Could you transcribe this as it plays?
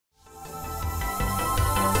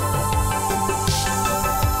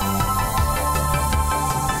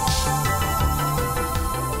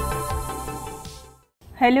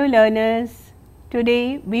Hello learners,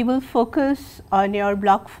 today we will focus on your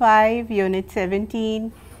block 5 unit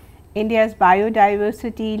 17 India's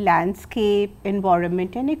biodiversity, landscape,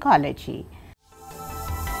 environment and ecology.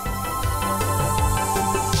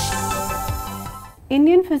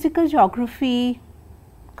 Indian physical geography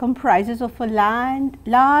comprises of a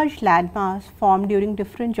large landmass formed during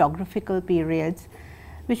different geographical periods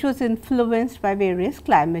which was influenced by various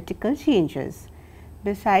climatical changes.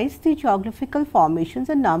 Besides the geographical formations,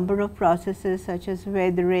 a number of processes such as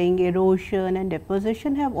weathering, erosion and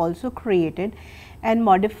deposition have also created and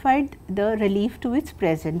modified the relief to its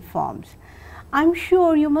present forms. I am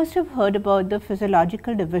sure you must have heard about the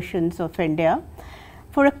physiological divisions of India.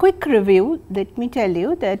 For a quick review, let me tell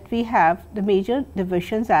you that we have the major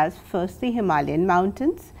divisions as first the Himalayan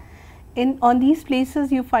mountains. On these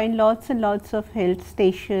places you find lots and lots of hill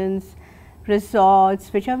stations,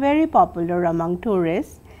 resorts which are very popular among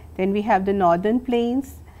tourists. Then we have the northern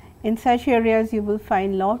plains. In such areas you will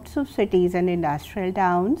find lots of cities and industrial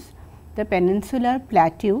towns. The peninsular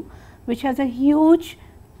plateau which has a huge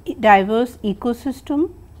diverse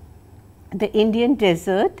ecosystem. The Indian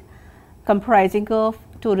desert comprising of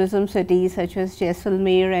tourism cities such as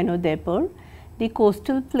Jaisalmer and Udaipur. The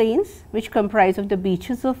coastal plains which comprise of the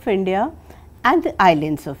beaches of India and the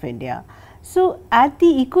islands of India. So, at the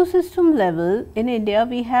ecosystem level in India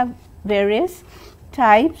we have various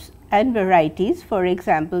types and varieties. For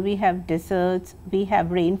example, we have deserts, we have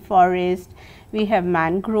rainforest, we have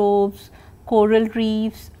mangroves, coral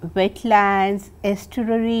reefs, wetlands,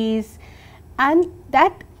 estuaries, and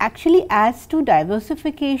that actually adds to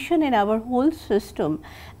diversification in our whole system,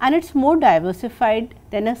 and it is more diversified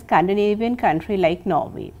than a Scandinavian country like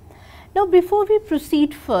Norway. Now, before we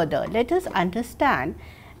proceed further, let us understand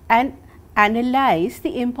and analyze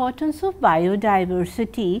the importance of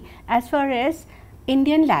biodiversity as far as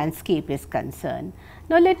Indian landscape is concerned.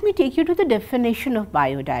 Now, let me take you to the definition of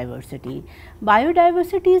biodiversity.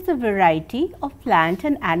 Biodiversity is the variety of plant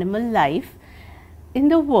and animal life in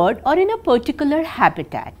the world or in a particular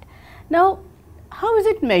habitat. Now, how is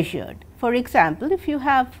it measured? For example, if you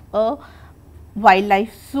have a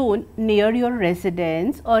wildlife zone near your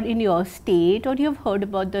residence or in your state, or you have heard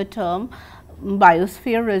about the term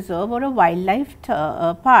biosphere reserve or a wildlife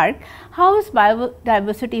park, how is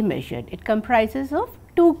biodiversity measured? It comprises of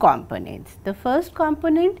two components. The first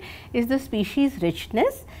component is the species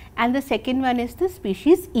richness and the second one is the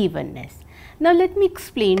species evenness. Now, let me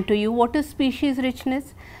explain to you what is species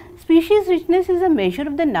richness. Species richness is a measure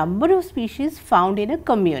of the number of species found in a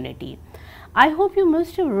community. I hope you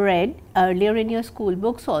must have read earlier in your school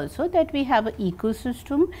books also that we have an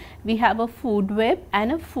ecosystem, we have a food web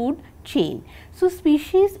and a food chain. So,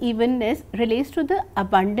 species evenness relates to the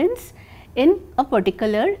abundance in a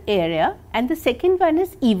particular area, and the second one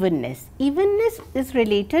is evenness. Evenness is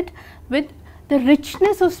related with the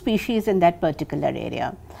richness of species in that particular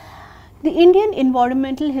area. The Indian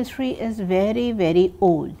environmental history is very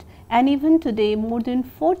old, and even today more than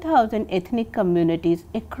 4,000 ethnic communities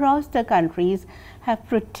across the countries have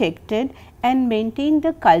protected and maintained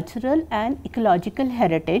the cultural and ecological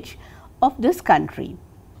heritage of this country.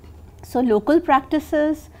 So, local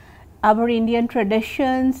practices, our Indian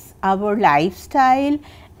traditions, our lifestyle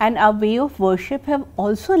and our way of worship have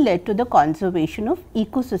also led to the conservation of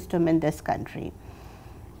ecosystem in this country.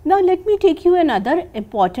 Now, let me take you another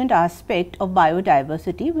important aspect of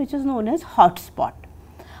biodiversity which is known as hotspot.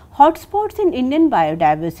 Hotspots in Indian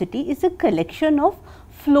biodiversity is a collection of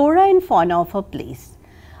flora and fauna of a place.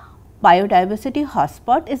 Biodiversity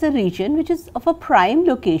hotspot is a region which is of a prime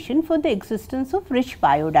location for the existence of rich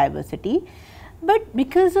biodiversity, but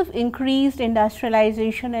because of increased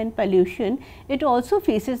industrialization and pollution, it also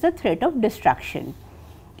faces the threat of destruction.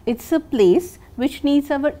 It is a place which needs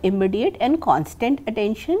our immediate and constant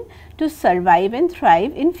attention to survive and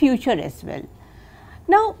thrive in future as well.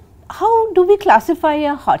 Now, how do we classify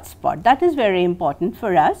a hotspot? That is very important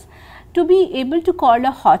for us. To be able to call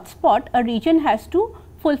a hotspot, a region has to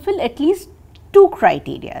fulfill at least two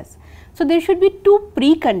criteria. So, there should be two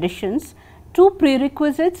preconditions, two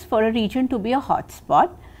prerequisites for a region to be a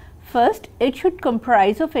hotspot. First, it should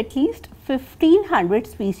comprise of at least 1500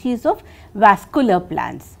 species of vascular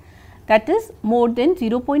plants. That is more than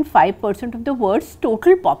 0.5% of the world's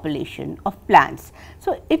total population of plants.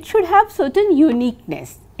 So, it should have certain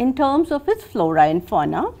uniqueness in terms of its flora and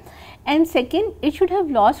fauna, and second, it should have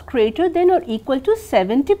lost greater than or equal to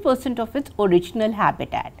 70% of its original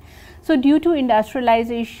habitat. So, due to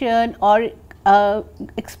industrialization or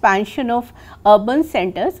expansion of urban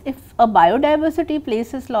centers, if a biodiversity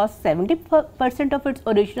place has lost 70% of its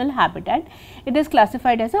original habitat, it is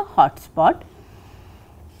classified as a hotspot.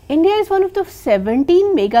 India is one of the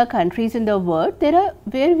 17 mega countries in the world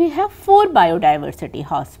where we have 4 biodiversity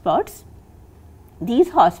hotspots. These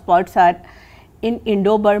hotspots are in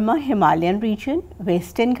Indo-Burma Himalayan region,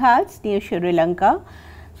 Western Ghats near Sri Lanka,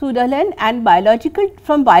 Sudaland, and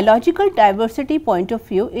from biological diversity point of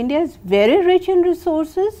view, India is very rich in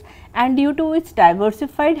resources, and due to its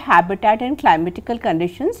diversified habitat and climatical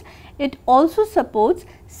conditions, it also supports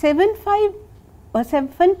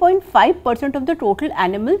 7.5% of the total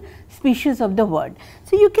animal species of the world.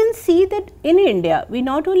 So, you can see that in India, we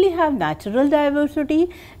not only have natural diversity,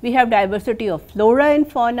 we have diversity of flora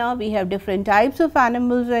and fauna, we have different types of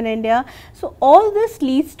animals in India. So, all this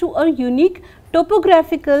leads to a unique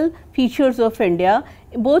topographical features of India,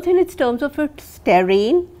 both in its terms of its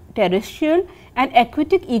terrain, terrestrial and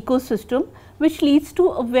aquatic ecosystem, which leads to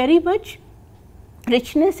a very much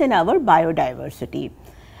richness in our biodiversity.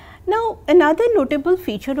 Now, another notable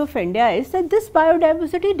feature of India is that this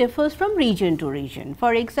biodiversity differs from region to region.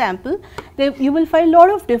 For example, you will find a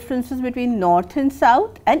lot of differences between north and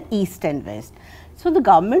south and east and west. So, the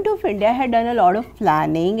government of India had done a lot of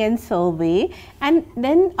planning and survey, and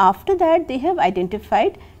then after that they have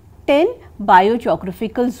identified 10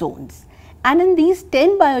 biogeographical zones. And in these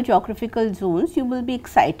 10 biogeographical zones, you will be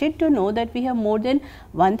excited to know that we have more than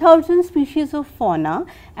 1000 species of fauna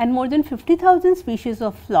and more than 50,000 species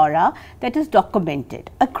of flora that is documented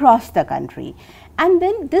across the country. And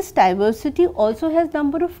then this diversity also has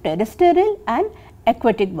number of terrestrial and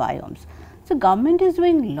aquatic biomes. So, government is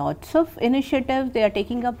doing lots of initiatives, they are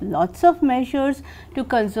taking up lots of measures to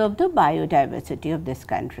conserve the biodiversity of this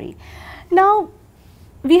country. Now,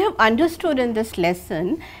 we have understood in this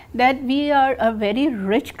lesson that we are a very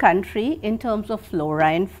rich country in terms of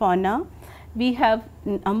flora and fauna. We have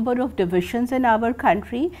number of divisions in our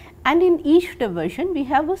country, and in each division we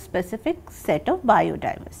have a specific set of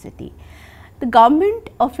biodiversity. The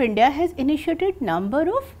government of India has initiated number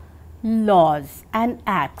of laws and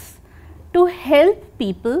acts to help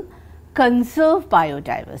people conserve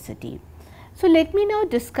biodiversity. So, let me now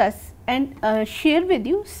discuss and share with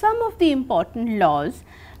you some of the important laws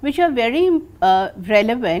which are very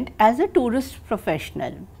relevant as a tourist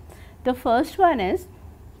professional. The first one is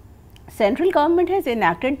central government has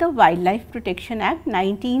enacted the Wildlife Protection Act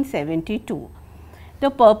 1972. The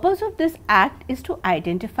purpose of this act is to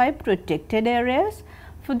identify protected areas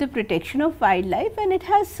for the protection of wildlife, and it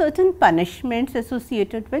has certain punishments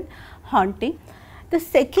associated with hunting. The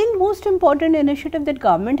second most important initiative that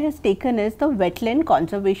government has taken is the Wetland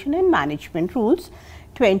Conservation and Management Rules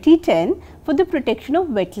 2010 for the protection of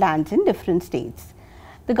wetlands in different states.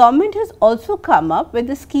 The government has also come up with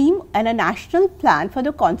a scheme and a national plan for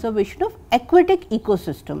the conservation of aquatic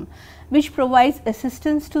ecosystem, which provides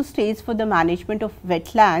assistance to states for the management of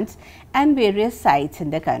wetlands and various sites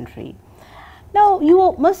in the country. Now,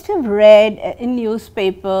 you must have read in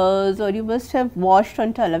newspapers or you must have watched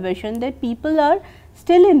on television that people are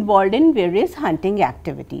still involved in various hunting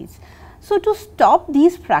activities. So, to stop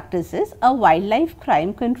these practices, a Wildlife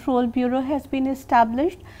Crime Control Bureau has been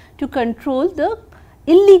established to control the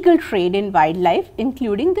illegal trade in wildlife,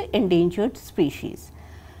 including the endangered species.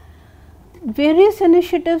 Various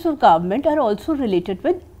initiatives of government are also related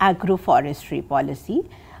with agroforestry policy.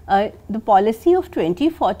 The policy of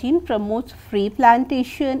 2014 promotes free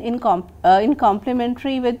plantation in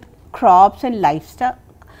complementary with crops and livestock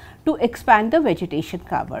to expand the vegetation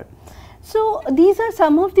cover. So, these are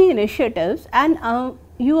some of the initiatives, and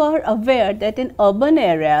you are aware that in urban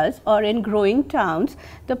areas or in growing towns,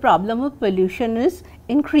 the problem of pollution is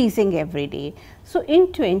increasing every day. So,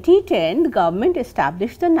 in 2010, the government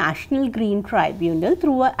established the National Green Tribunal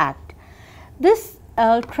through an act. This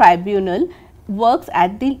tribunal works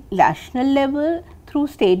at the national level through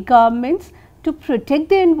state governments to protect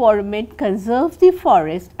the environment, conserve the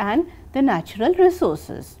forest and the natural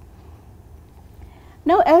resources.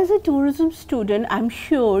 Now, as a tourism student, I am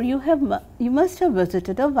sure you must have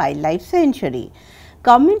visited a wildlife sanctuary.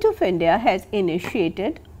 Government of India has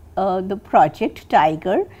initiated the project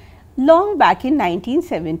Tiger long back in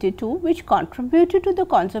 1972, which contributed to the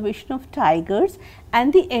conservation of tigers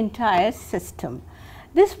and the entire system.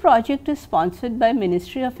 This project is sponsored by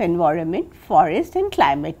Ministry of Environment, Forest and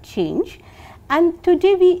Climate Change, and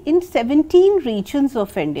today in 17 regions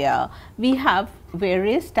of India, we have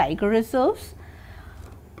various tiger reserves.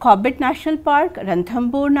 Corbett National Park,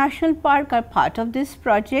 Ranthambore National Park are part of this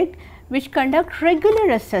project, which conduct regular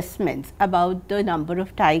assessments about the number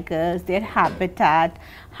of tigers, their habitat,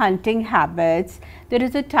 hunting habits. There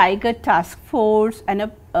is a tiger task force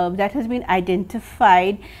and that has been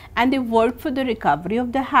identified, and they work for the recovery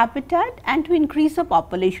of the habitat and to increase the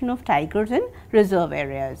population of tigers in reserve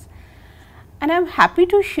areas. And I am happy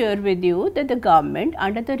to share with you that the government,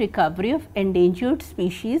 under the Recovery of Endangered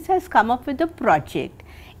Species, has come up with a project,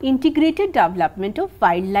 Integrated Development of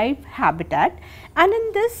Wildlife Habitat, and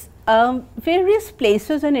in this various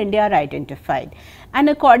places in India are identified, and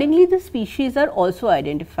accordingly the species are also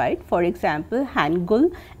identified. For example,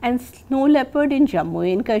 hangul and snow leopard in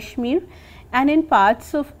Jammu and Kashmir, and in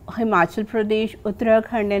parts of Himachal Pradesh,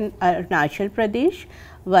 Uttarakhand and Arunachal Pradesh,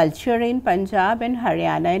 vulture in Punjab and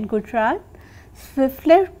Haryana and Gujarat,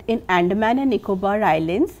 swiftlet in Andaman and Nicobar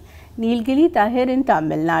Islands, Nilgiri tahir in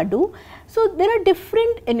Tamil Nadu. So, there are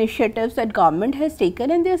different initiatives that government has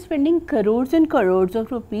taken, and they are spending crores and crores of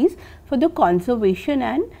rupees for the conservation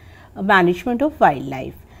and management of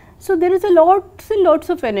wildlife. So, there is a lots and lots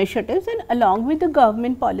of initiatives, and along with the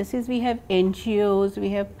government policies, we have NGOs,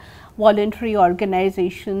 we have voluntary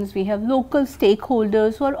organizations, we have local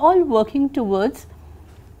stakeholders who are all working towards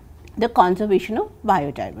the conservation of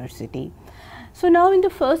biodiversity. So, now in the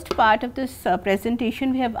first part of this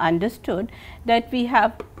presentation, we have understood that we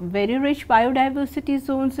have very rich biodiversity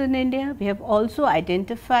zones in India. We have also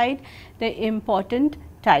identified the important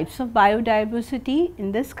types of biodiversity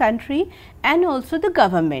in this country and also the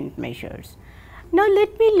government measures. Now,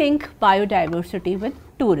 let me link biodiversity with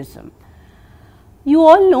tourism. You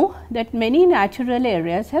all know that many natural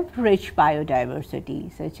areas have rich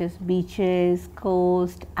biodiversity such as beaches,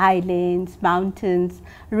 coast, islands, mountains,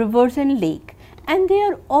 rivers and lake, and they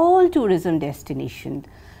are all tourism destinations.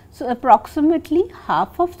 So, approximately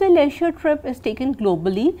half of the leisure trip is taken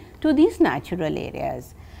globally to these natural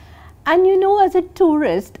areas. And you know, as a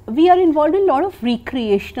tourist, we are involved in a lot of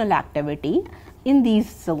recreational activity in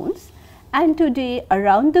these zones. And today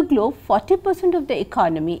around the globe, 40% of the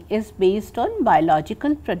economy is based on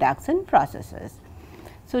biological products and processes.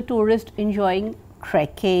 So, tourists enjoying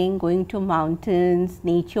trekking, going to mountains,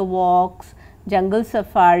 nature walks, jungle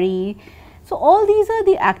safari. So, all these are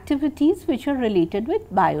the activities which are related with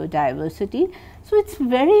biodiversity. So, it is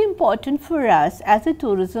very important for us as a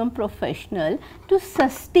tourism professional to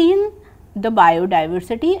sustain the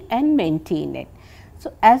biodiversity and maintain it.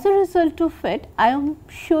 So, as a result of it, I am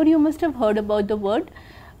sure you must have heard about the word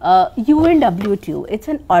UNWTO. It is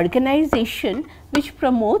an organization which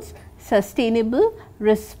promotes sustainable,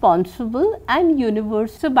 responsible and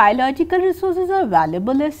universal. So, biological resources are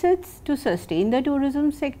valuable assets to sustain the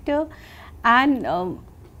tourism sector, and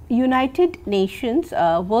United Nations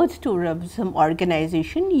World Tourism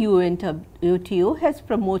Organization UNWTO has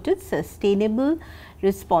promoted sustainable,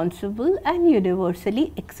 responsible and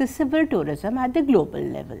universally accessible tourism at the global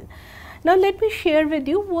level. Now, let me share with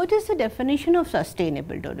you what is the definition of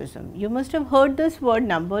sustainable tourism. You must have heard this word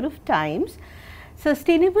number of times.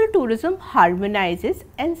 Sustainable tourism harmonizes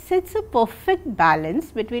and sets a perfect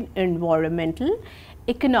balance between environmental,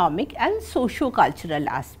 economic and socio-cultural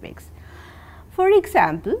aspects. For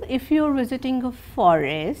example, if you are visiting a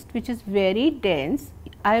forest which is very dense,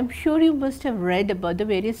 I am sure you must have read about the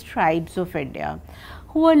various tribes of India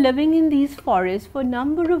who are living in these forests for a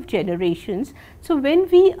number of generations. So, when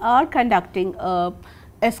we are conducting a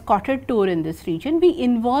escorted tour in this region, we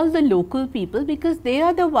involve the local people because they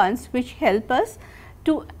are the ones which help us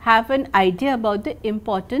to have an idea about the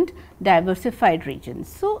important diversified regions.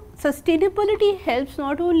 So, sustainability helps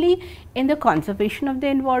not only in the conservation of the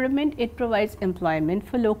environment, it provides employment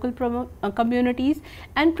for local communities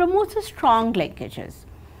and promotes a strong linkages.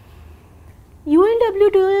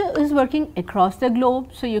 UNWTO is working across the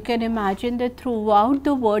globe. So, you can imagine that throughout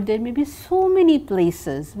the world there may be so many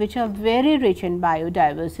places which are very rich in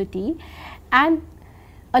biodiversity, and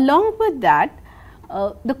along with that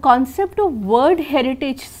the concept of World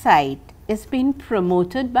Heritage Site is being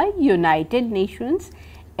promoted by United Nations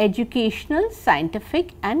Educational,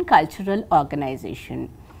 Scientific and Cultural Organization.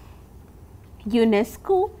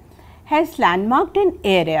 UNESCO has landmarked an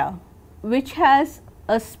area which has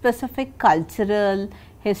a specific cultural,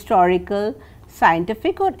 historical,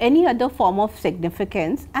 scientific or any other form of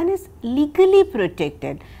significance and is legally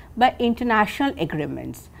protected by international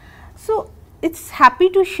agreements. So, it is happy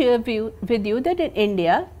to share with you that in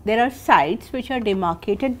India there are sites which are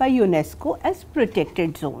demarcated by UNESCO as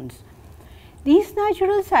protected zones. These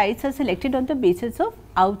natural sites are selected on the basis of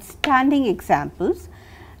outstanding examples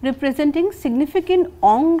representing significant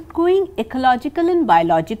ongoing ecological and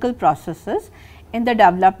biological processes in the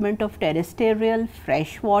development of terrestrial,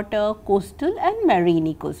 freshwater, coastal and marine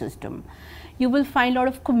ecosystem. You will find a lot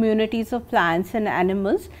of communities of plants and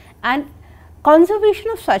animals, and conservation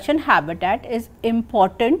of such an habitat is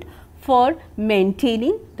important for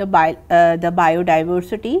maintaining the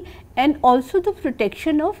biodiversity and also the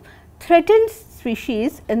protection of threatened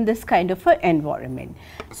species in this kind of an environment.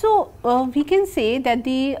 So, we can say that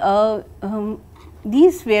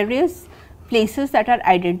these various places that are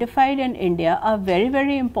identified in India are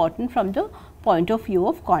very important from the point of view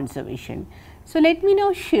of conservation. So, let me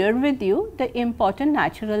now share with you the important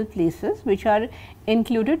natural places which are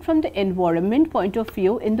included from the environment point of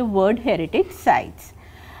view in the World Heritage Sites.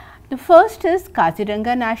 The first is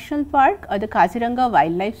Kaziranga National Park or the Kaziranga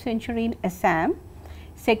Wildlife Sanctuary in Assam.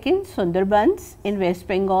 Second, Sundarbans in West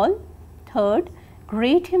Bengal. Third,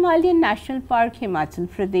 Great Himalayan National Park, Himachal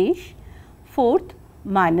Pradesh. Fourth,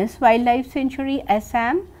 Manas Wildlife Sanctuary,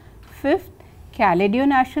 Assam. Fifth, Kaladio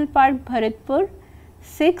National Park, Bharatpur.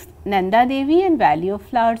 Sixth, Nanda Devi and Valley of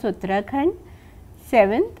Flowers, Uttarakhand.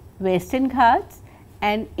 Seventh, Western Ghats.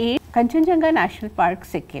 And eighth, Kanchenjunga National Park,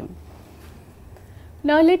 Sikkim.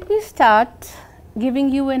 Now, let me start giving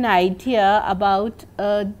you an idea about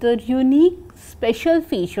the unique special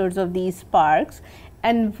features of these parks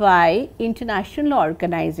and why international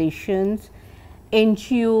organizations,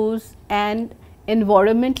 NGOs and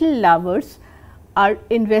environmental lovers are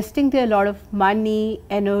investing their lot of money,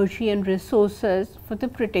 energy and resources for the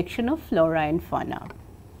protection of flora and fauna.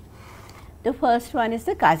 The first one is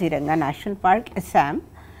the Kaziranga National Park, Assam.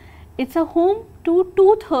 It is a home to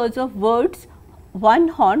 2/3 of world's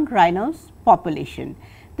one-horned rhinos population.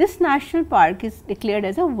 This national park is declared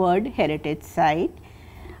as a World Heritage Site.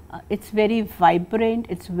 It is very vibrant,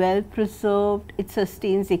 it is well preserved, it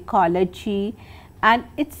sustains ecology and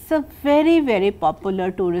it is a very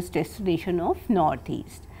popular tourist destination of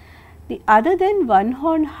Northeast. The other than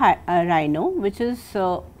one-horned rhino which is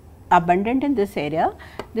abundant in this area,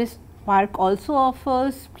 this park also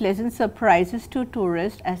offers pleasant surprises to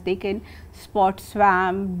tourists as they can spot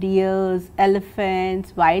swamp, deers,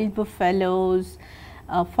 elephants, wild buffaloes,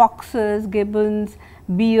 foxes, gibbons,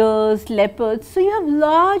 bears, leopards. So, you have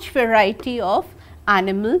large variety of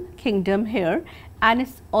animal kingdom here and it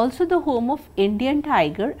is also the home of Indian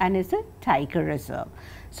tiger and is a tiger reserve.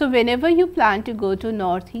 So, whenever you plan to go to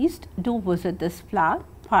Northeast, do visit this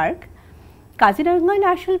park. Kaziranga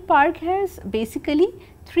National Park has basically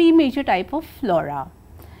 3 major type of flora,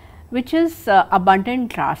 which is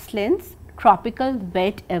abundant grasslands, tropical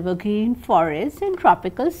wet evergreen forest and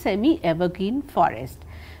tropical semi-evergreen forest.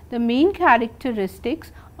 The main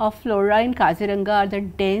characteristics of flora in Kaziranga are the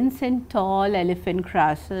dense and tall elephant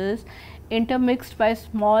grasses intermixed by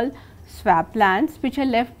small swamplands which are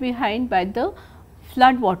left behind by the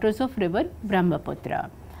flood waters of river Brahmaputra.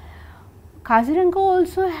 Kaziranga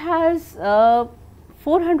also has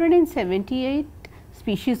 478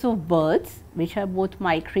 species of birds which are both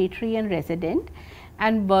migratory and resident,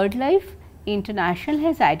 and BirdLife International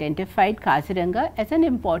has identified Kaziranga as an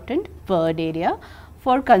important bird area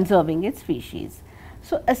for conserving its species.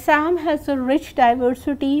 So, Assam has a rich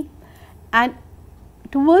diversity and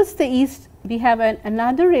towards the east we have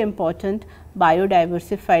another important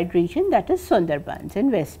biodiversified region, that is Sundarbans in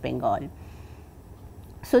West Bengal.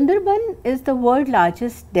 Sundarban is the world's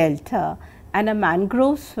largest delta and a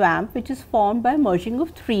mangrove swamp which is formed by merging of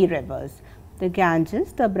 3 rivers, the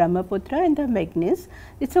Ganges, the Brahmaputra and the Meghna.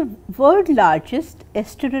 It is a world largest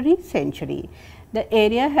estuary sanctuary. The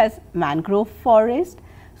area has mangrove forest.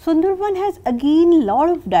 Sundarban has again lot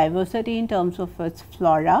of diversity in terms of its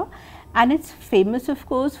flora and it is famous of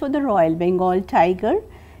course for the Royal Bengal tiger.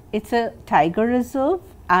 It is a tiger reserve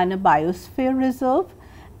and a biosphere reserve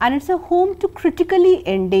and it is a home to critically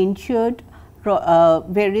endangered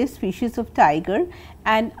various species of tiger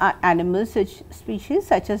and animals species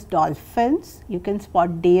such as dolphins, you can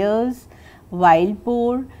spot deers, wild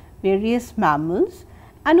boar, various mammals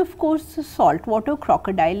and of course, the saltwater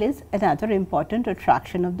crocodile is another important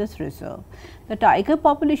attraction of this reserve. The tiger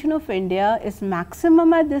population of India is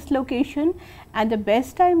maximum at this location and the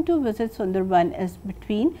best time to visit Sundarban is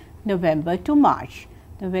between November to March.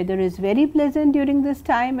 The weather is very pleasant during this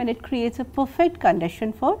time and it creates a perfect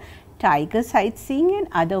condition for tiger sightseeing and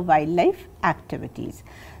other wildlife activities.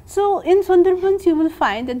 So, in Sundarbans you will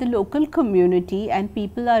find that the local community and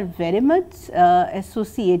people are very much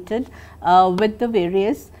associated with the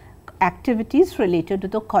various activities related to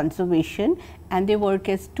the conservation and they work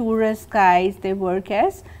as tourist guides, they work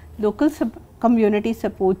as local community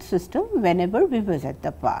support system whenever we visit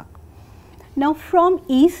the park. Now, from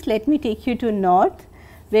east let me take you to north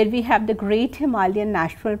where we have the Great Himalayan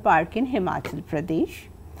National Park in Himachal Pradesh.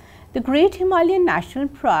 The Great Himalayan National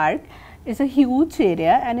Park is a huge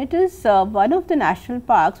area and it is one of the national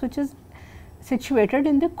parks which is situated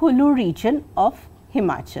in the Kulu region of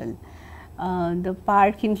Himachal. The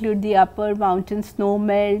park includes the upper mountain snow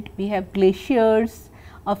melt, we have glaciers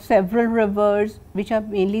of several rivers which are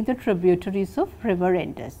mainly the tributaries of river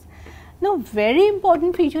Indus. Now, very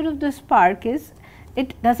important feature of this park is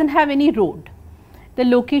it does not have any road. The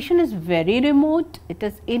location is very remote, it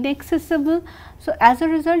is inaccessible. So, as a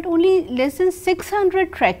result only less than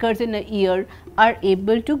 600 trekkers in a year are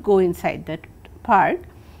able to go inside that park,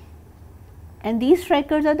 and these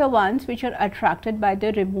trekkers are the ones which are attracted by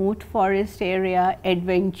the remote forest area,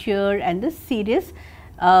 adventure and the serious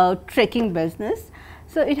trekking business.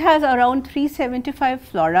 So, it has around 375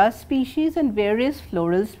 flora species and various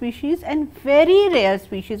floral species, and very rare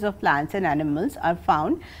species of plants and animals are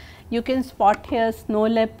found. You can spot here snow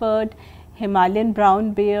leopard, Himalayan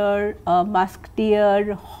brown bear, musk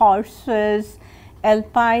deer, horses,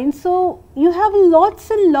 alpine. So, you have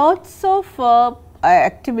lots and lots of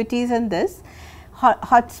activities in this.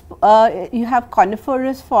 You have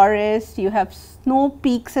coniferous forest, you have snow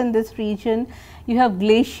peaks in this region, you have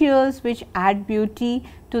glaciers which add beauty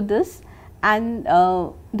to this, and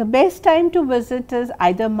the best time to visit is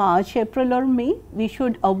either March, April or May. We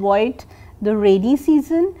should avoid the rainy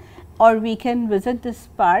season, or we can visit this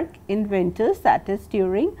park in winters, that is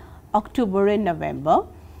during October and November.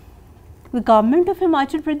 The government of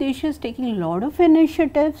Himachal Pradesh is taking a lot of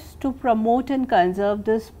initiatives to promote and conserve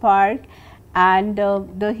this park, and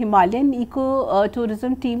the Himalayan eco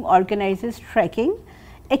tourism team organizes trekking.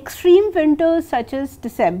 Extreme winters such as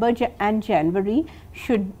December and January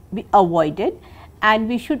should be avoided, and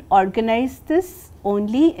we should organize this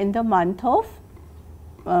only in the month of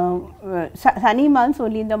sunny months.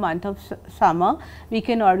 Only in the month of summer we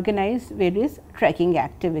can organize various trekking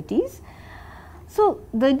activities. So,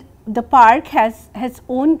 the park has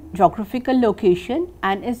own geographical location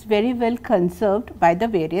and is very well conserved by the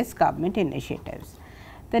various government initiatives.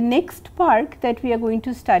 The next park that we are going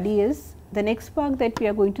to study is the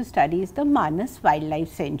Manas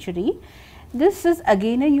Wildlife Sanctuary. This is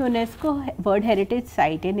again a UNESCO World Heritage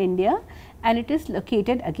Site in India, and it is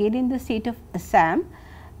located again in the state of Assam.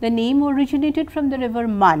 The name originated from the river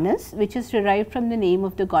Manas, which is derived from the name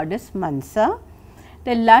of the goddess Mansa.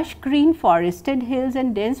 The lush green forested hills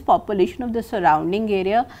and dense population of the surrounding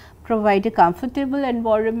area provide a comfortable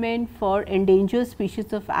environment for endangered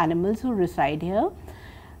species of animals who reside here.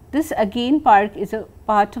 This again park is a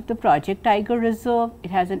part of the Project Tiger Reserve. It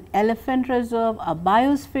has an elephant reserve, a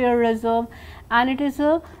biosphere reserve, and it is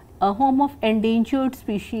a home of endangered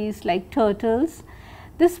species like turtles.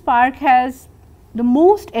 This park has the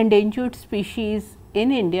most endangered species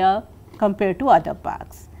in India compared to other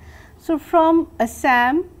parks. So, from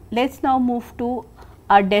Assam, let us now move to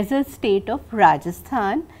our desert state of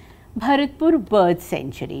Rajasthan, Bharatpur Bird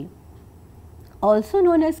Sanctuary. Also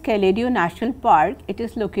known as Kaladio National Park, it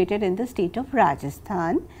is located in the state of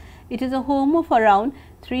Rajasthan. It is a home of around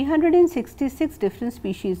 366 different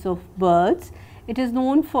species of birds. It is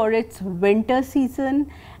known for its winter season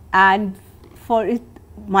and for its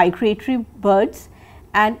migratory birds,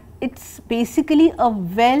 and it is basically a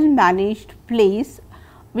well managed place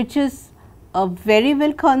which is very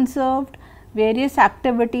well conserved. Various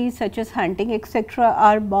activities such as hunting etc.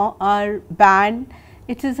 are banned.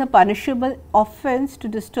 It is a punishable offence to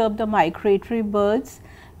disturb the migratory birds.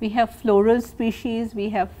 We have floral species, we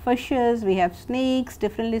have fishes, we have snakes,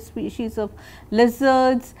 different species of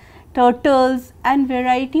lizards, turtles and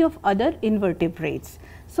variety of other invertebrates.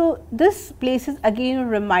 So, this place is again a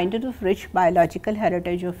reminder of rich biological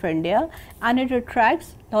heritage of India, and it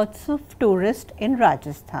attracts lots of tourists in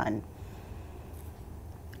Rajasthan.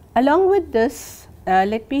 Along with this,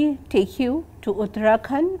 let me take you to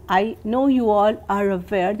Uttarakhand. I know you all are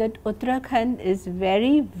aware that Uttarakhand is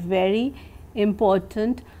very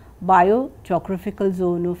important biogeographical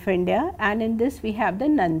zone of India, and in this we have the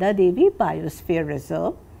Nanda Devi Biosphere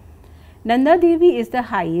Reserve. Nanda Devi is the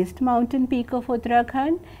highest mountain peak of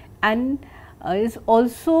Uttarakhand and is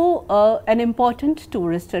also an important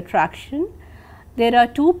tourist attraction. There are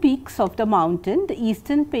two peaks of the mountain. The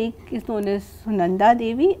eastern peak is known as Nanda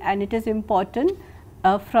Devi, and it is important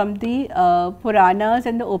from the Puranas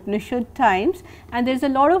and the Upanishad times, and there is a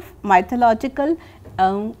lot of mythological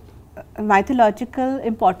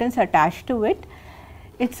importance attached to it.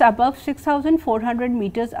 It is above 6,400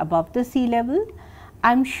 meters above the sea level.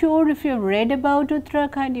 I am sure if you have read about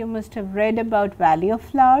Uttarakhand, you must have read about Valley of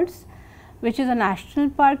Flowers, which is a national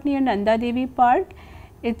park near Nanda Devi Park.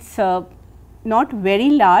 It is not very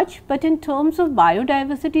large, but in terms of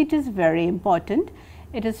biodiversity it is very important.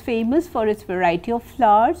 It is famous for its variety of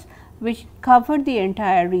flowers which cover the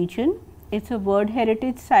entire region. It is a World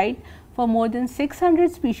Heritage Site for more than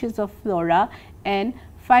 600 species of flora and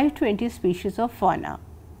 520 species of fauna.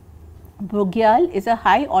 Bugyal is a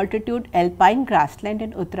high altitude alpine grassland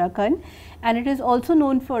in Uttarakhand, and it is also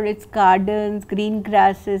known for its gardens, green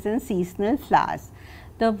grasses and seasonal flowers.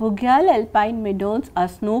 The Bugyal alpine meadows are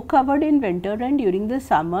snow covered in winter, and during the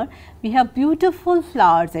summer we have beautiful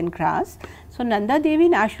flowers and grass. So, Nanda Devi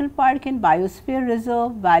National Park and Biosphere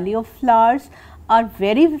Reserve, Valley of Flowers are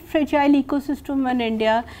very fragile ecosystem in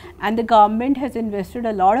India, and the government has invested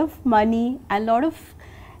a lot of money and lot of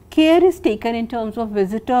care is taken in terms of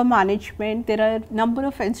visitor management. There are number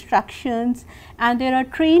of instructions and there are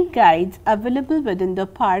trained guides available within the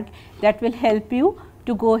park that will help you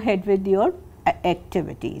to go ahead with your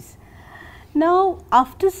activities. Now,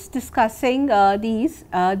 after discussing these,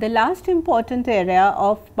 the last important area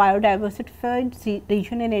of biodiversified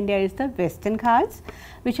region in India is the Western Ghats,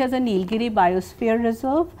 which has a Nilgiri Biosphere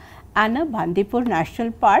Reserve and a Bandipur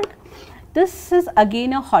National Park. This is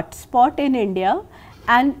again a hotspot in India,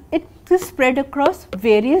 and it is spread across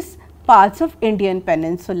various parts of Indian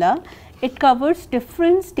peninsula. It covers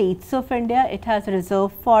different states of India. It has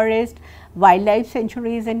reserve forest, wildlife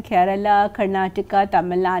sanctuaries in Kerala, Karnataka,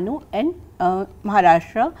 Tamil Nadu and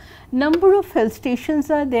Maharashtra. Number of hill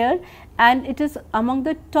stations are there, and it is among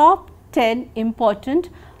the top 10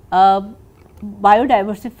 important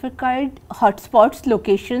biodiversified hotspots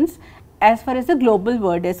locations as far as the global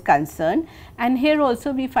world is concerned. And here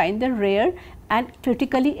also we find the rare and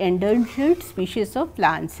critically endangered species of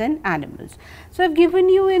plants and animals. So, I have given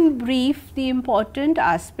you in brief the important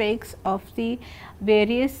aspects of the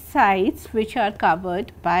various sites which are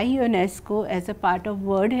covered by UNESCO as a part of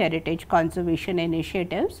World Heritage Conservation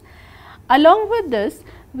Initiatives. Along with this,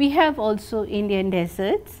 we have also Indian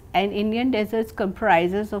deserts, and Indian deserts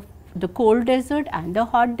comprises of the cold desert and the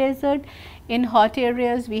hot desert. In hot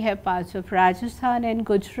areas, we have parts of Rajasthan and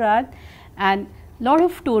Gujarat, and lot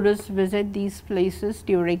of tourists visit these places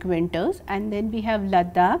during winters. And then we have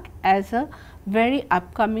Ladakh as a very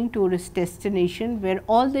upcoming tourist destination, where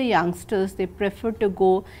all the youngsters, they prefer to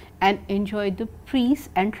go and enjoy the peace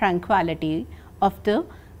and tranquility of the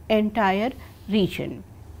entire region.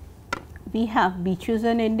 We have beaches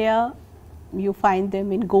in India. You find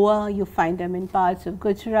them in Goa, you find them in parts of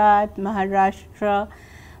Gujarat, Maharashtra,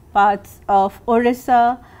 parts of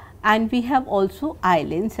Orissa, and we have also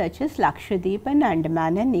islands such as Lakshadweep and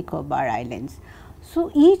Andaman and Nicobar Islands.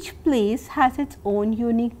 So, each place has its own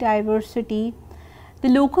unique diversity. The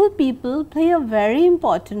local people play a very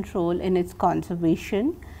important role in its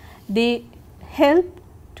conservation. They help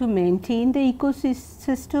to maintain the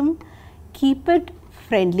ecosystem, keep it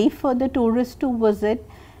friendly for the tourists to visit,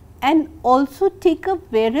 and also take up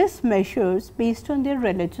various measures based on their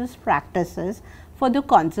religious practices for the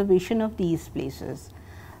conservation of these places.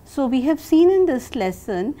 So, we have seen in this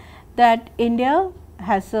lesson that India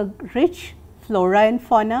has a rich flora and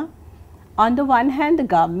fauna. On the one hand, the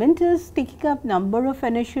government is taking up number of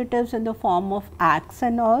initiatives in the form of acts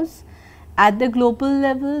and laws. At the global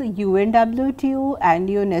level, UNWTO and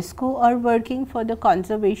UNESCO are working for the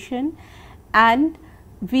conservation, and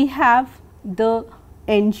we have the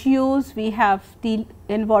NGOs, we have the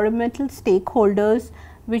environmental stakeholders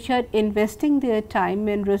which are investing their time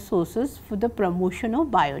and resources for the promotion of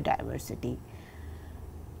biodiversity.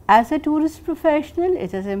 As a tourist professional,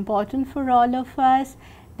 it is important for all of us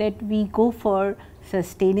that we go for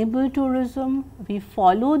sustainable tourism, we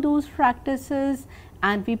follow those practices,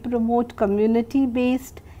 and we promote community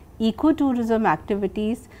based ecotourism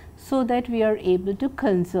activities so that we are able to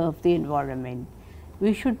conserve the environment.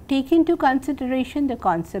 We should take into consideration the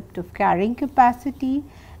concept of carrying capacity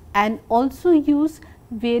and also use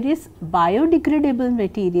various biodegradable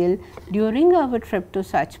material during our trip to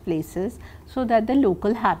such places, so that the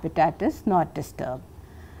local habitat is not disturbed.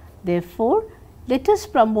 Therefore, let us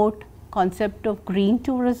promote concept of green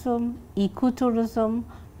tourism, ecotourism,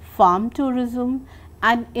 farm tourism,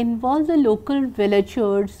 and involve the local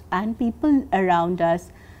villagers and people around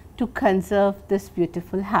us to conserve this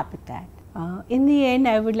beautiful habitat. In the end,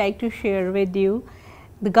 I would like to share with you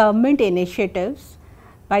the government initiatives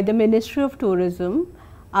by the Ministry of Tourism.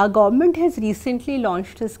 Our government has recently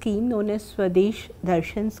launched a scheme known as Swadesh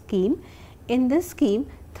Darshan scheme. In this scheme,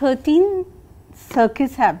 13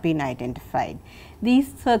 circuits have been identified.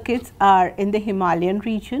 These circuits are in the Himalayan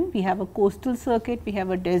region. We have a coastal circuit, we have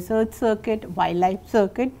a desert circuit, wildlife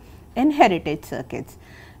circuit and heritage circuits.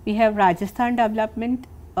 We have Rajasthan development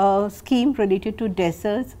scheme related to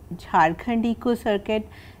deserts, Jharkhand eco circuit,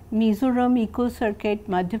 Mizoram eco circuit,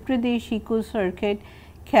 Madhya Pradesh eco circuit,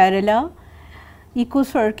 Kerala eco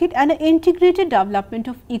circuit, and an integrated development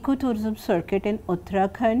of ecotourism circuit in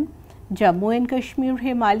Uttarakhand, Jammu and Kashmir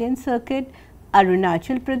Himalayan circuit,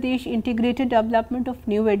 Arunachal Pradesh integrated development of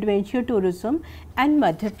new adventure tourism, and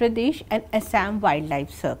Madhya Pradesh and Assam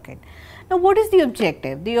wildlife circuit. Now, what is the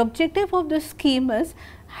objective? The objective of the scheme is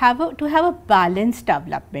to have a balanced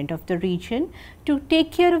development of the region, to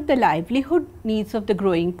take care of the livelihood needs of the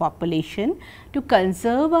growing population, to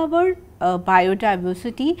conserve our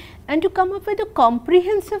biodiversity, and to come up with a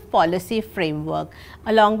comprehensive policy framework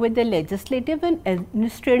along with the legislative and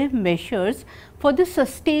administrative measures for the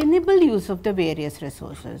sustainable use of the various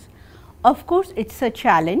resources. Of course, it is a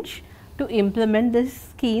challenge to implement these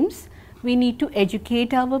schemes. We need to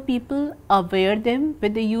educate our people, aware them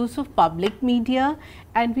with the use of public media,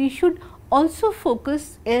 and we should also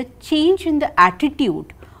focus a change in the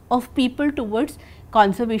attitude of people towards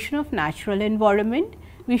conservation of natural environment.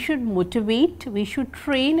 We should motivate, we should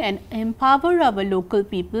train and empower our local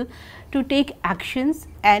people to take actions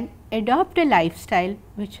and adopt a lifestyle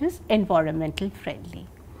which is environmental friendly.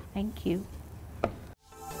 Thank you.